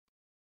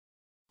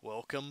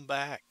Welcome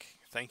back.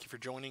 Thank you for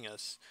joining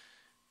us.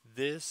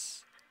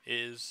 This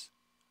is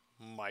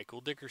Michael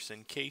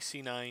Dickerson,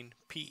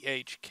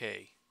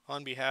 KC9PHK,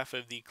 on behalf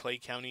of the Clay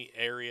County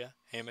Area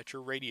Amateur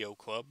Radio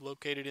Club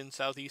located in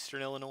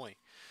southeastern Illinois,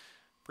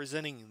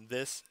 presenting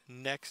this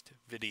next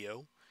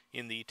video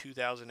in the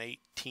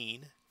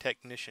 2018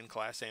 Technician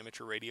Class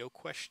Amateur Radio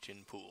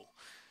Question Pool.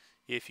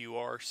 If you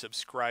are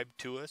subscribed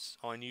to us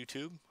on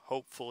YouTube,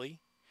 hopefully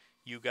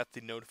you got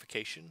the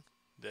notification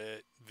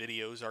that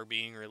videos are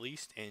being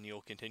released and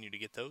you'll continue to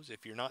get those.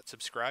 If you're not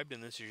subscribed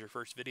and this is your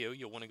first video,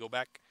 you'll want to go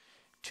back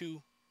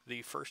to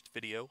the first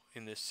video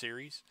in this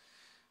series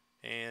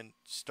and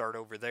start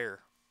over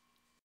there.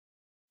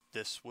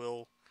 This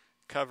will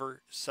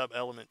cover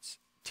subelements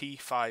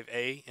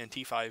T5A and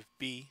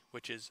T5B,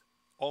 which is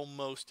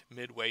almost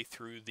midway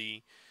through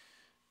the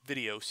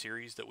video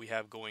series that we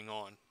have going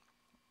on.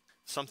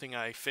 Something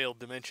I failed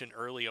to mention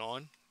early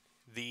on,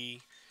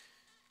 the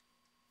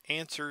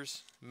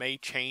answers may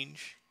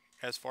change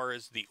as far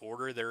as the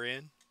order they're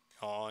in.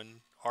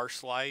 On our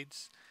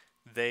slides,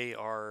 they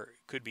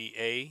could be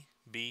A,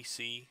 B,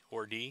 C,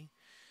 or D.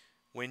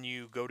 When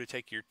you go to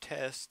take your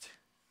test,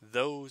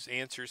 those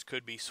answers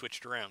could be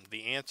switched around.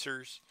 The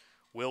answers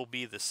will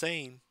be the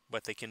same,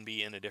 but they can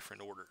be in a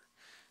different order.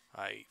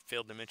 I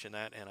failed to mention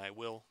that, and I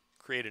will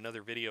create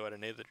another video at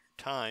another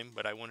time,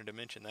 but I wanted to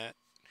mention that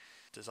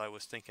as I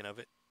was thinking of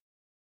it.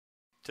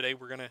 Today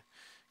we're going to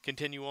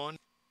continue on.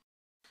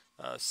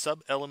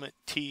 Subelement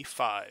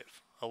T5,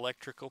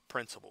 Electrical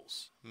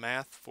Principles,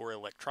 Math for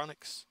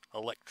Electronics,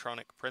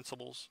 Electronic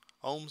Principles,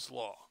 Ohm's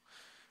Law.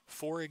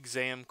 4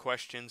 exam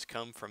questions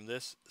come from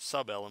this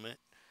subelement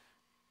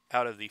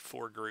out of the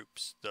 4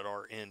 groups that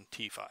are in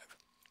T5.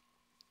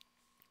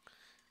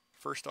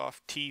 First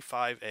off,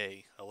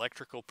 T5A,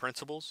 Electrical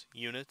Principles,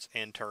 Units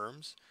and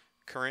Terms,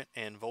 Current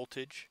and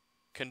Voltage,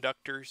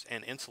 Conductors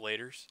and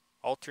Insulators,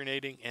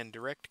 Alternating and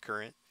Direct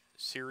Current,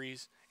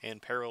 Series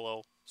and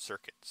Parallel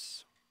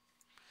Circuits.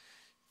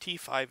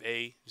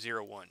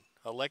 T5A01,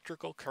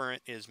 electrical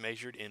current is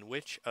measured in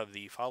which of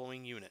the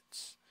following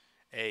units?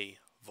 A.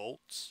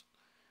 Volts,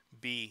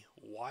 B.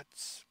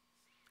 Watts,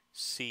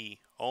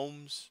 C.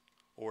 Ohms,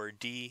 or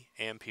D.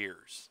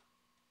 Amperes?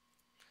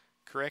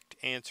 Correct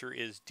answer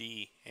is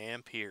D.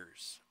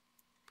 Amperes.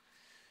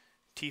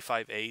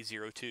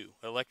 T5A02,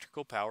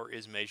 electrical power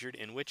is measured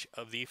in which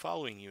of the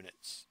following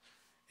units?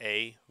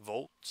 A.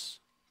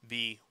 Volts,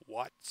 B.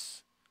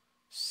 Watts,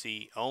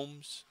 C.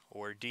 Ohms,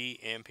 or D.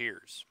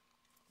 Amperes?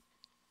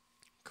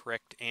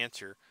 Correct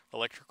answer,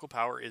 electrical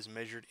power is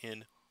measured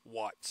in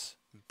watts,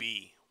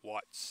 B.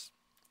 Watts.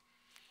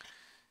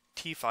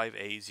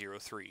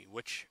 T5A03,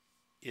 which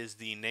is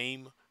the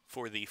name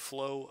for the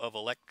flow of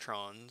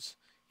electrons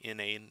in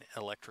an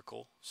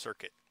electrical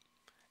circuit?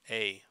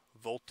 A.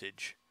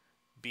 Voltage,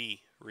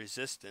 B.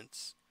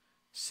 Resistance,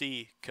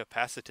 C.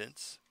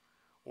 Capacitance,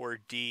 or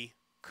D.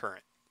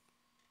 Current?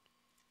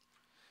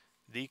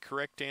 The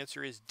correct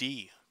answer is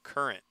D.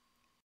 Current.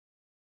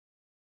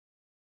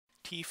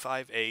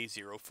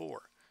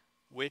 T5A04,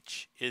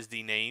 which is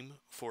the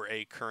name for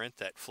a current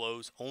that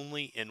flows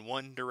only in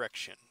one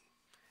direction?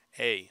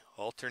 A.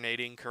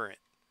 Alternating current,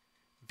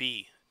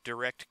 B.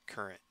 Direct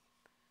current,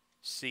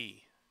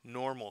 C.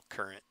 Normal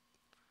current,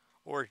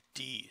 or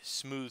D.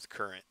 Smooth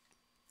current?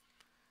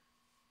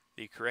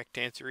 The correct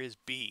answer is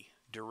B.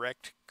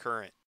 Direct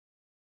current.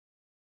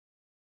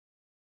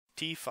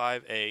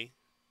 T5A05,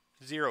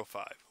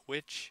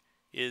 which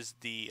is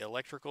the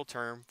electrical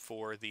term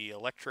for the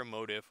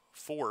electromotive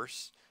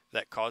force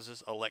that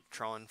causes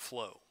electron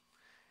flow?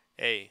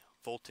 A.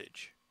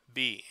 Voltage,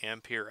 B.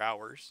 Ampere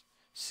hours,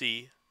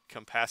 C.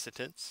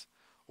 Capacitance,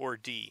 or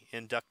D.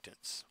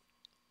 Inductance?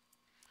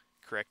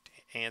 Correct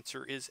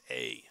answer is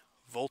A.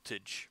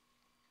 Voltage.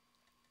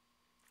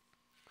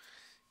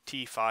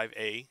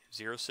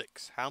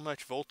 T5A06, how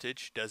much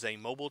voltage does a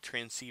mobile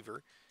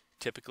transceiver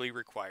typically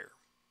require?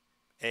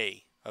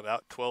 A.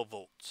 About 12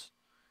 volts,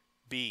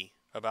 B.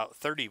 About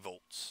 30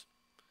 volts,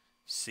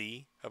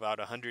 C. About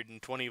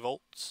 120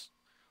 volts,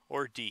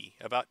 or D.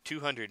 About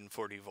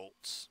 240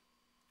 volts?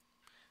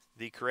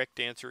 The correct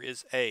answer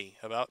is A.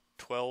 About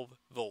 12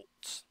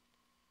 volts.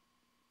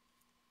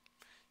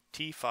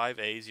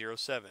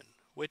 T5A07,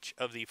 which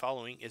of the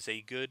following is a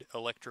good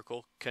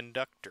electrical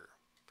conductor?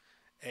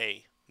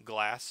 A.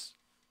 Glass,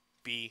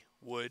 B.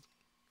 Wood,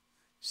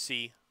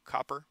 C.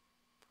 Copper,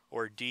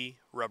 or D.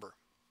 Rubber?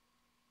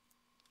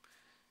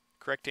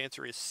 Correct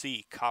answer is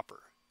C.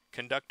 Copper.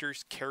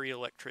 Conductors carry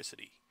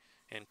electricity,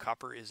 and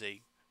copper is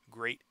a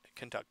great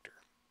conductor.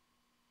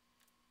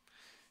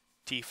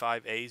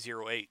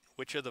 T5A08,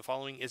 which of the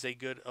following is a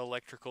good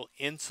electrical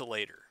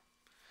insulator?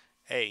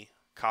 A.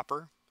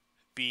 Copper,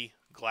 B.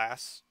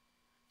 Glass,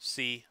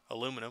 C.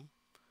 Aluminum,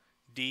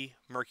 D.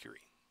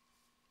 Mercury?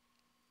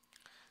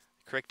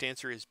 The correct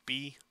answer is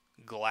B.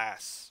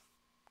 Glass.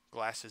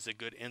 Glass is a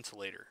good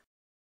insulator.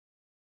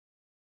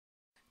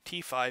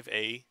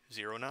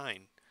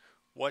 T5A09,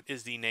 what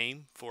is the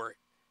name for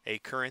a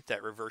current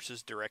that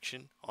reverses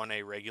direction on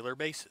a regular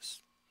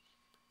basis?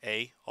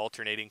 A.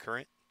 Alternating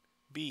current,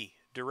 B.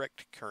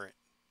 Direct current,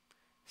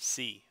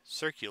 C.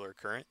 Circular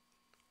current,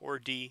 or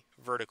D.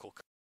 Vertical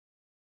current?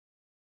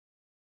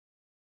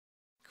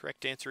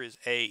 Correct answer is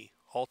A.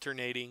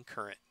 Alternating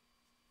current.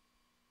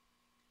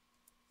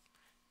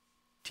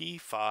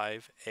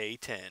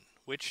 T5A10.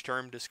 Which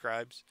term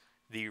describes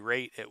the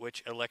rate at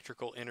which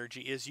electrical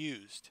energy is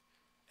used?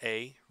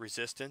 A.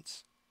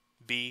 Resistance,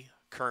 B.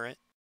 Current,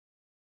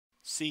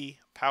 C.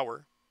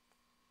 Power,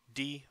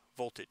 D.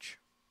 Voltage.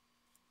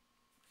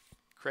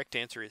 Correct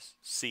answer is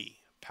C.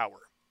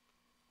 Power.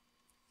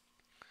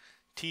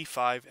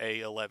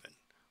 T5A11.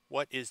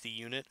 What is the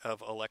unit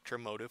of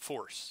electromotive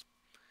force?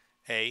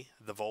 A.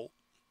 The volt,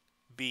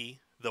 B.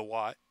 The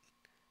watt,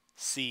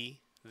 C.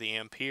 The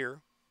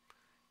ampere,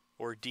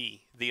 or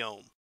D. The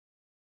ohm?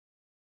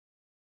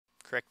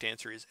 Correct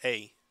answer is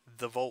A.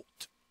 The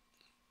volt.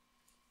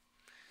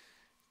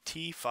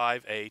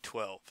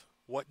 T5A12.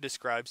 What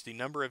describes the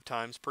number of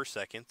times per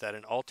second that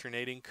an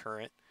alternating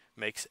current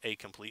makes a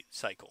complete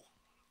cycle?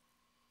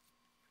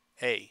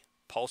 A.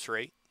 Pulse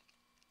rate,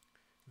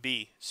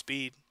 B.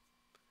 Speed,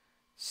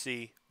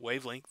 C.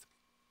 Wavelength,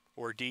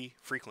 or D.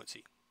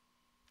 Frequency?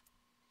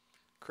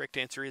 Correct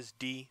answer is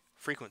D.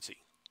 Frequency.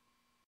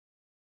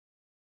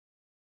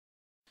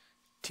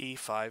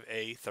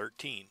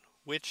 T5A13.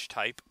 Which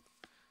type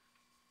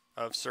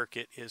of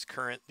circuit is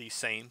current the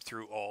same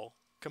through all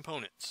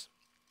components?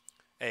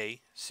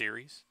 A.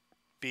 Series,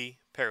 B.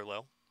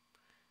 Parallel,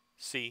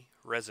 C.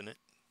 Resonant,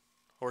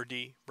 or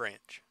D.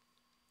 Branch?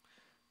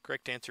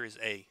 Correct answer is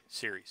A.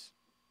 Series.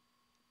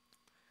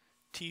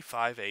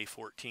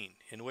 T5A14.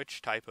 In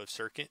which type of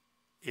circuit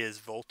is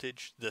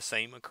voltage the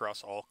same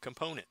across all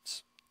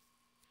components?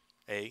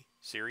 A.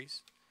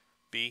 Series,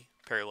 B.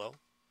 Parallel,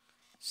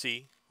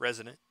 C.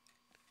 Resonant,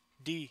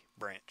 D.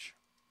 Branch?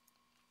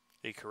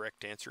 The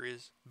correct answer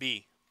is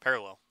B.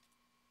 Parallel.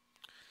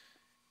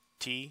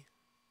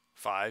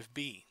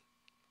 T5B.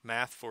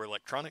 Math for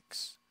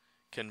electronics,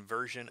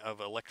 conversion of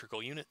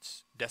electrical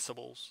units,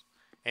 decibels,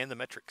 and the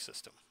metric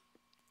system.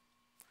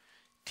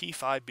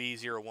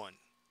 T5B01.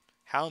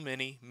 How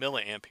many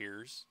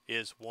milliamperes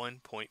is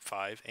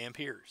 1.5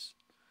 amperes?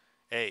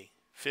 A.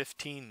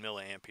 15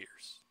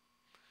 milliamperes,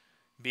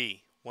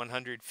 B.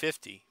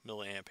 150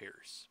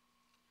 milliamperes,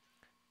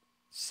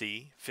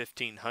 C.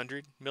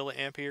 1500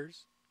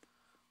 milliamperes,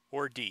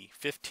 or D.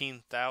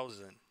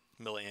 15,000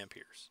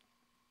 milliamperes?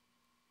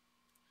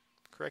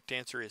 Correct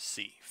answer is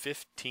C.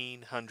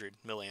 1500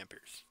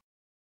 milliamperes.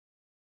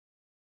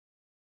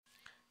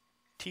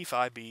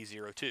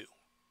 T5B02.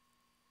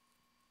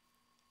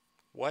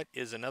 What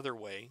is another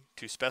way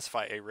to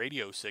specify a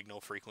radio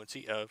signal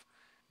frequency of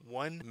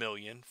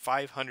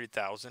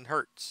 1,500,000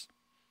 Hertz?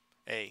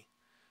 A.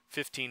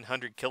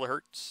 1500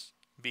 kilohertz,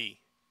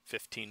 B.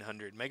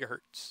 1500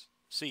 megahertz,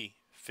 C.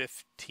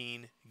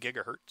 15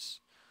 gigahertz,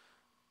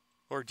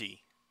 or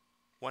D.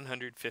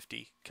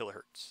 150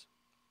 kilohertz?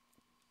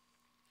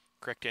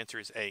 Correct answer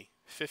is A.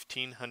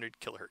 1500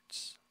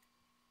 kilohertz.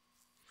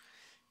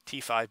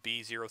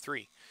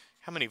 T5B03.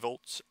 How many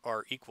volts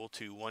are equal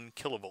to 1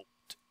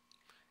 kilovolt?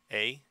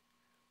 A.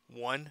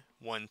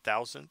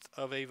 1/1000th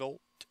of a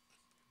volt,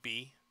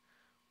 B.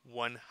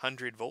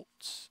 100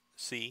 volts,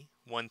 C.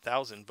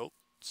 1000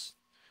 volts,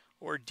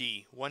 or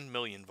D.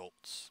 1,000,000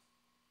 volts?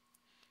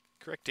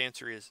 Correct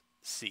answer is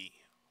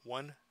C.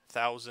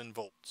 1000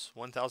 volts.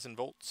 1000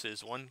 volts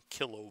is 1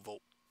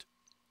 kilovolt.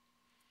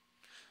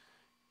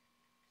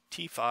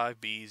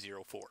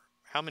 T5B04.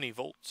 How many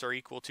volts are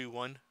equal to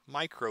 1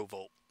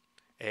 microvolt?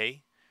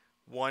 A.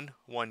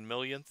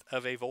 1/1,000,000th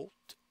of a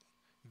volt,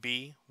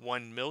 B.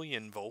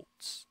 1,000,000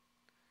 volts,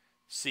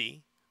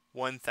 C.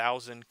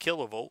 1000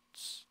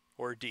 kilovolts,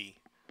 or D.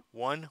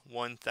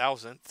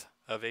 1/1000th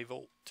of a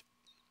volt?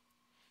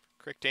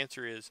 Correct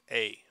answer is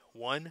A.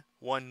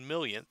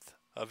 1/1,000,000th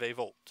of a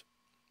volt.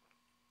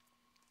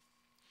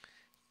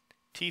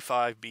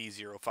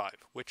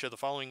 T5B05. Which of the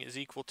following is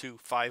equal to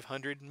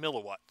 500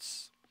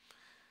 milliwatts?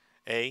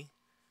 A.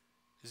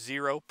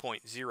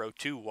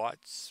 0.02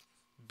 watts,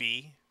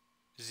 B.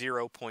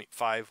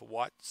 0.5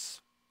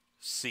 watts,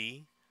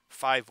 C.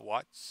 5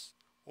 watts,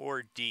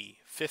 or D.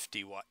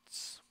 50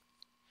 watts?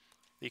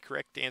 The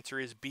correct answer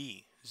is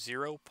B.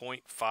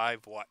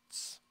 0.5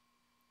 watts.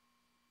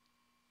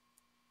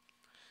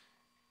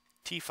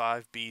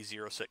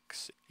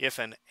 T5B06. If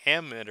an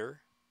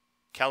ammeter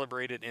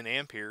calibrated in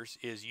amperes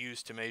is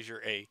used to measure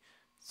a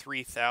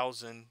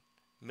 3000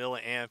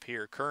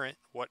 milliampere current,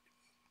 what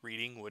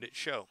reading would it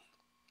show?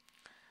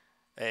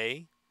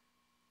 A.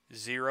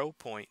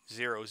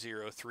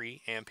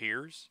 0.003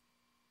 amperes,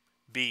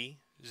 B.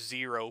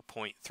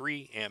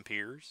 0.3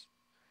 amperes,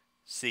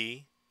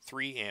 C.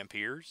 3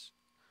 amperes,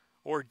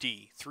 or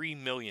D. 3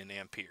 million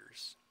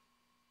amperes?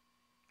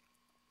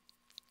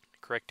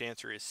 Correct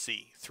answer is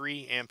C.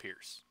 3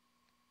 amperes.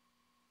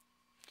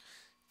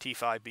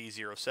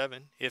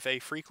 T5B07. If a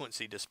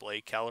frequency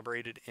display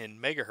calibrated in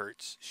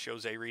megahertz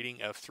shows a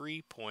reading of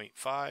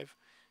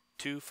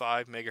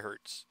 3.525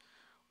 megahertz,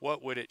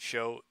 what would it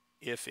show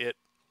if it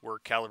were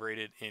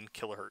calibrated in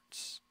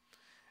kilohertz?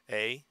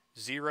 A.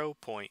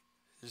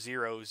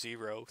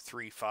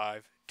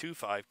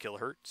 0.003525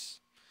 kilohertz,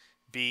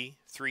 B.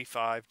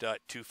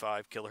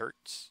 35.25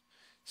 kilohertz,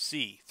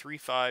 C.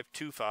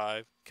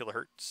 3525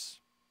 kilohertz,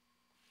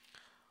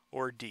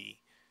 or D.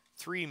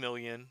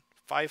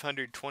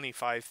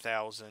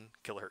 3,525,000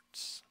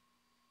 kilohertz?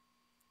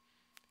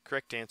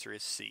 Correct answer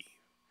is C.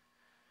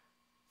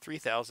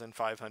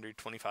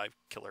 3,525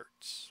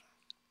 kilohertz.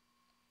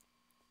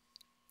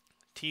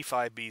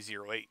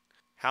 T5B08.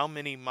 How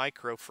many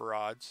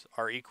microfarads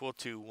are equal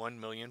to 1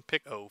 million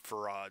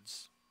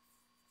picofarads?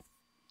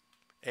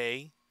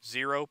 A.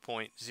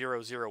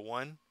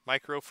 0.001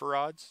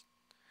 microfarads,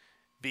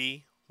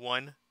 B.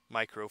 1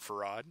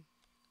 microfarad,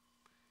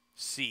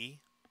 C.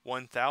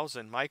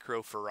 1,000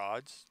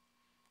 microfarads,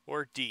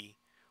 or D.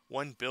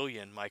 1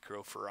 billion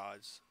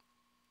microfarads?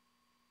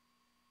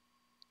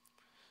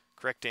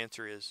 Correct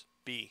answer is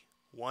B.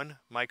 1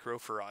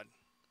 microfarad.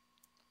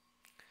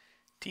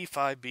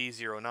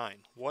 T5B09.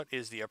 What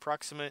is the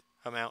approximate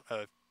amount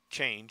of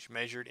change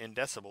measured in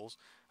decibels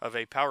of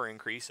a power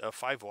increase of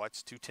 5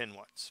 watts to 10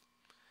 watts?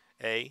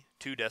 A.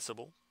 2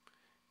 decibel,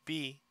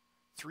 B.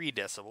 3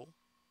 decibel,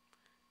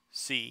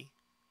 C.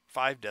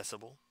 5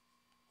 decibel,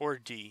 or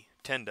D.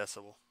 10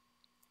 decibel?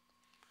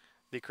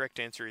 The correct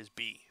answer is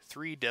B.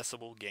 3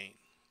 decibel gain.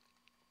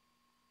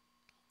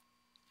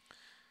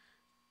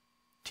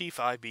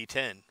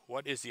 T5B10.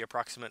 What is the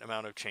approximate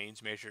amount of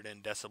change measured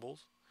in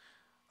decibels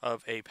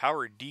of a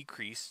power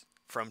decrease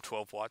from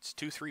 12 watts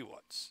to 3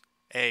 watts?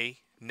 A.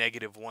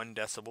 -1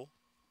 decibel,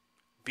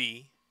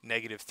 B.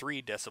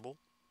 -3 decibel,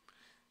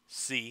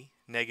 C.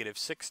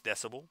 -6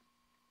 decibel,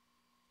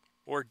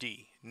 or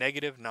D.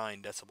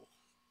 -9 decibel?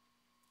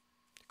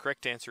 The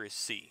correct answer is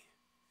C.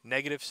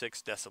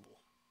 -6 decibel.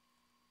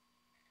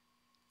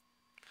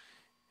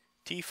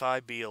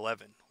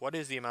 T5B11. What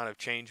is the amount of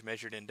change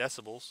measured in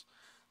decibels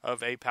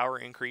of a power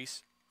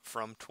increase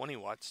from 20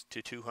 watts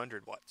to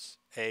 200 watts?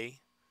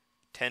 A.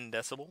 10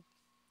 decibel,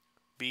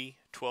 B.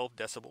 12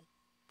 decibel,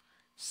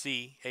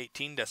 C.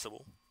 18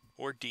 decibel,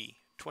 or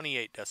D.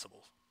 28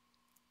 decibel?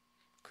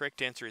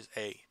 Correct answer is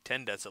A.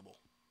 10 decibel.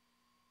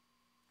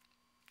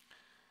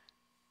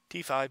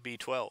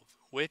 T5B12.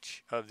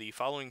 Which of the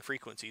following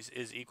frequencies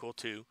is equal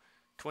to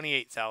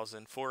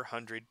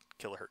 28,400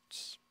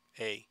 kilohertz?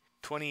 A.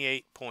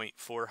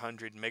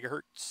 28.400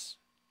 megahertz,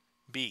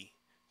 B.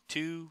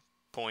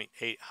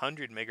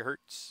 2.800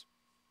 megahertz,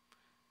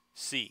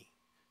 C.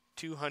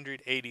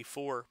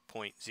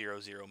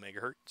 284.00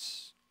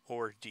 megahertz,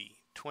 or D.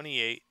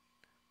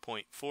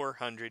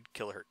 28.400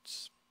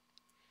 kilohertz?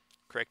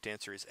 Correct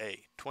answer is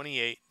A.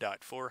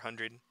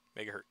 28.400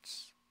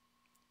 megahertz.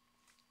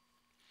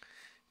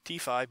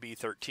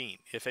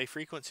 T5B13. If a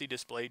frequency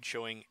displayed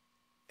showing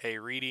a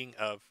reading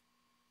of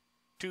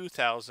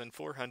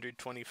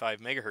 2,425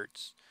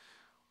 megahertz,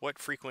 what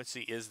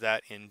frequency is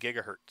that in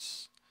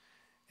gigahertz?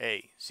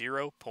 A.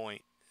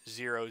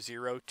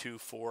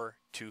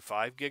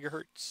 0.002425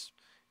 gigahertz,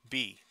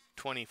 B.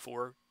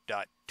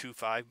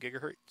 24.25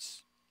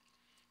 gigahertz,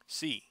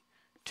 C.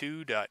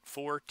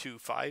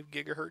 2.425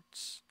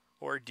 gigahertz,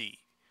 or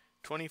D.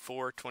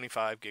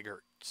 2425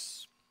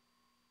 gigahertz?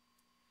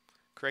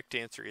 Correct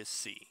answer is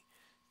C.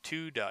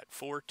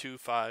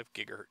 2.425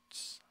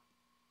 gigahertz.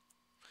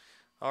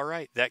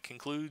 Alright, that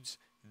concludes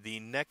the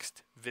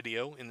next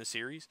video in the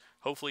series.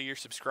 Hopefully you're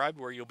subscribed,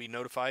 where you'll be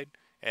notified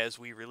as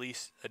we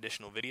release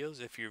additional videos.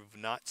 If you've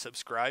not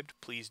subscribed,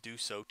 please do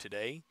so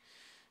today.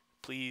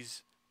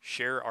 Please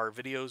share our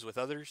videos with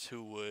others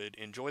who would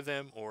enjoy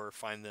them or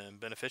find them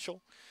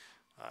beneficial.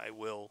 I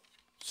will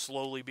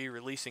slowly be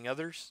releasing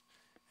others.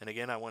 And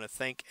again, I want to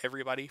thank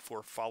everybody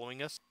for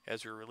following us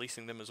as we're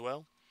releasing them as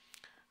well.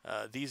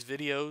 These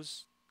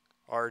videos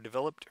are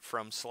developed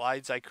from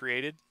slides I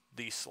created.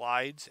 The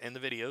slides and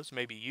the videos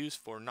may be used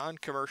for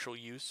non-commercial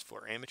use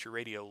for amateur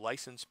radio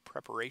license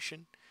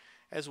preparation,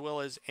 as well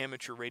as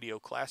amateur radio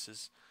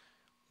classes,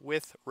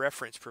 with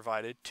reference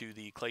provided to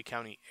the Clay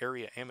County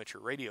Area Amateur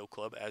Radio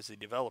Club as the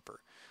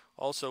developer.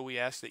 Also, we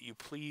ask that you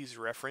please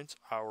reference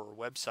our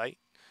website,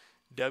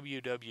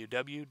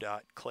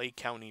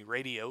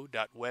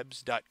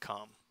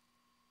 www.claycountyradio.webs.com.